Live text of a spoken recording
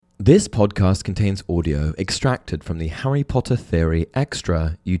This podcast contains audio extracted from the Harry Potter Theory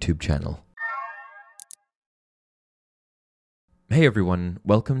Extra YouTube channel. Hey everyone,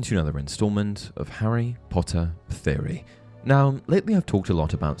 welcome to another installment of Harry Potter Theory. Now, lately I've talked a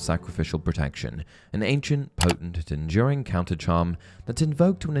lot about sacrificial protection, an ancient, potent, and enduring counter-charm that's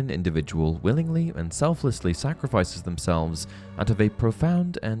invoked when an individual willingly and selflessly sacrifices themselves out of a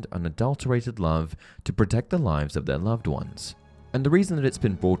profound and unadulterated love to protect the lives of their loved ones. And the reason that it's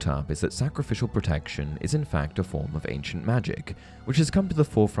been brought up is that sacrificial protection is in fact a form of ancient magic, which has come to the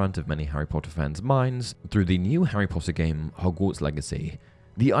forefront of many Harry Potter fans' minds through the new Harry Potter game Hogwarts Legacy.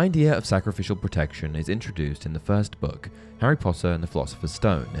 The idea of sacrificial protection is introduced in the first book, Harry Potter and the Philosopher's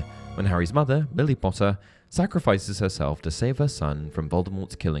Stone, when Harry's mother, Lily Potter, sacrifices herself to save her son from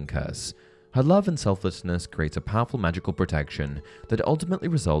Voldemort's killing curse. Her love and selflessness creates a powerful magical protection that ultimately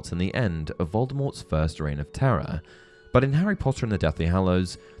results in the end of Voldemort's first reign of terror. But in Harry Potter and the Deathly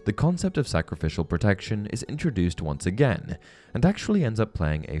Hallows, the concept of sacrificial protection is introduced once again, and actually ends up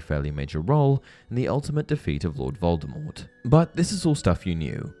playing a fairly major role in the ultimate defeat of Lord Voldemort. But this is all stuff you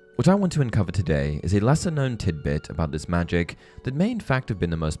knew. What I want to uncover today is a lesser-known tidbit about this magic that may in fact have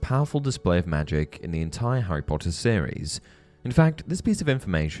been the most powerful display of magic in the entire Harry Potter series. In fact, this piece of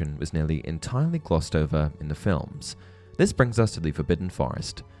information was nearly entirely glossed over in the films. This brings us to the Forbidden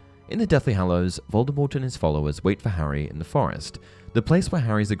Forest. In the Deathly Hallows, Voldemort and his followers wait for Harry in the forest, the place where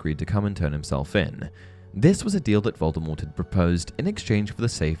Harry's agreed to come and turn himself in. This was a deal that Voldemort had proposed in exchange for the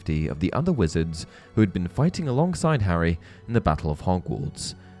safety of the other wizards who had been fighting alongside Harry in the Battle of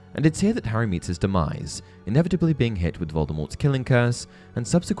Hogwarts. And it's here that Harry meets his demise, inevitably being hit with Voldemort's killing curse and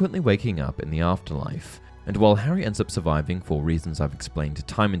subsequently waking up in the afterlife. And while Harry ends up surviving for reasons I've explained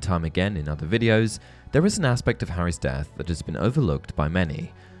time and time again in other videos, there is an aspect of Harry's death that has been overlooked by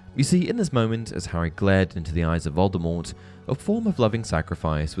many. You see, in this moment, as Harry glared into the eyes of Voldemort, a form of loving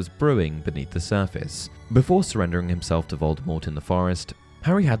sacrifice was brewing beneath the surface. Before surrendering himself to Voldemort in the forest,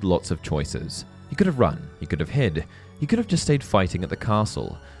 Harry had lots of choices. He could have run, he could have hid, he could have just stayed fighting at the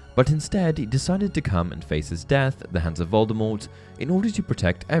castle, but instead he decided to come and face his death at the hands of Voldemort in order to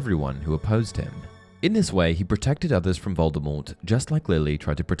protect everyone who opposed him. In this way, he protected others from Voldemort just like Lily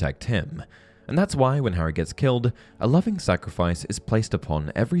tried to protect him. And that's why when Harry gets killed, a loving sacrifice is placed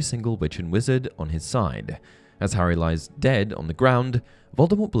upon every single witch and wizard on his side. As Harry lies dead on the ground,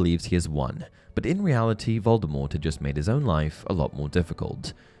 Voldemort believes he has won, but in reality Voldemort had just made his own life a lot more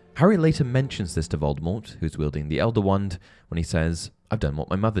difficult. Harry later mentions this to Voldemort, who's wielding the Elder Wand, when he says, "I've done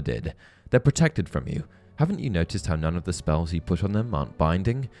what my mother did. They're protected from you. Haven't you noticed how none of the spells you put on them aren't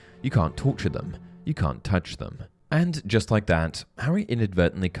binding? You can't torture them. You can't touch them." And just like that, Harry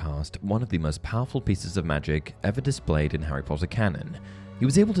inadvertently cast one of the most powerful pieces of magic ever displayed in Harry Potter canon. He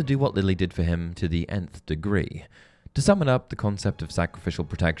was able to do what Lily did for him to the nth degree. To sum it up, the concept of sacrificial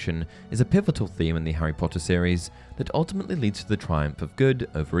protection is a pivotal theme in the Harry Potter series that ultimately leads to the triumph of good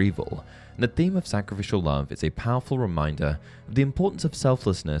over evil, and the theme of sacrificial love is a powerful reminder of the importance of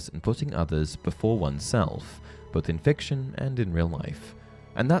selflessness and putting others before oneself, both in fiction and in real life.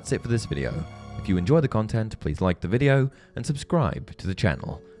 And that's it for this video. If you enjoy the content, please like the video and subscribe to the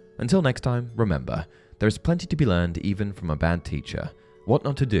channel. Until next time, remember, there is plenty to be learned even from a bad teacher. What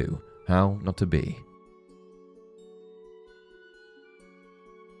not to do, how not to be.